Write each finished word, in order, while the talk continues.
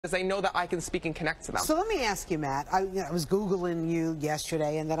because they know that I can speak and connect to them. So let me ask you, Matt. I was Googling you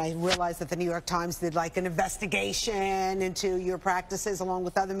yesterday, and then I realized that the New York Times did like an investigation into your practices along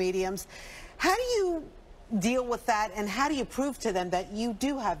with other mediums. How do you deal with that, and how do you prove to them that you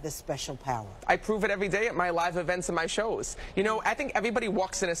do have this special power? I prove it every day at my live events and my shows. You know, I think everybody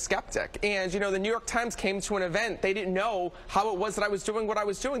walks in a skeptic. And, you know, the New York Times came to an event. They didn't know how it was that I was doing what I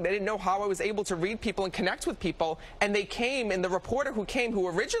was doing. They didn't know how I was able to read people and connect with people. And they came, and the reporter who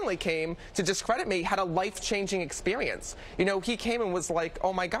originally came to discredit me, had a life-changing experience. You know, he came and was like,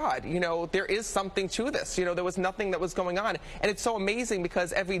 oh my God, you know, there is something to this. You know, there was nothing that was going on. And it's so amazing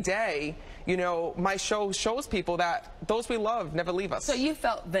because every day, you know, my show shows people that those we love never leave us. So you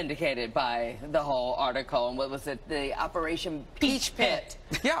felt vindicated by the whole article, and what was it, the Operation Peach Pit?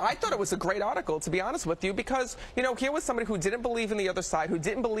 Yeah, I thought it was a great article, to be honest with you, because, you know, here was somebody who didn't believe in the other side, who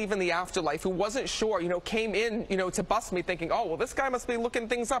didn't believe in the afterlife, who wasn't sure, you know, came in, you know, to bust me thinking, oh, well, this guy must be looking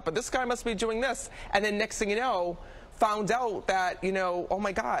things up, but this guy must be doing this. And then next thing you know, found out that, you know, oh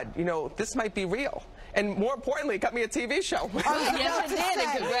my God, you know, this might be real. And more importantly, it got me a TV show. Oh, yes,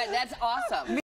 it did. That's awesome.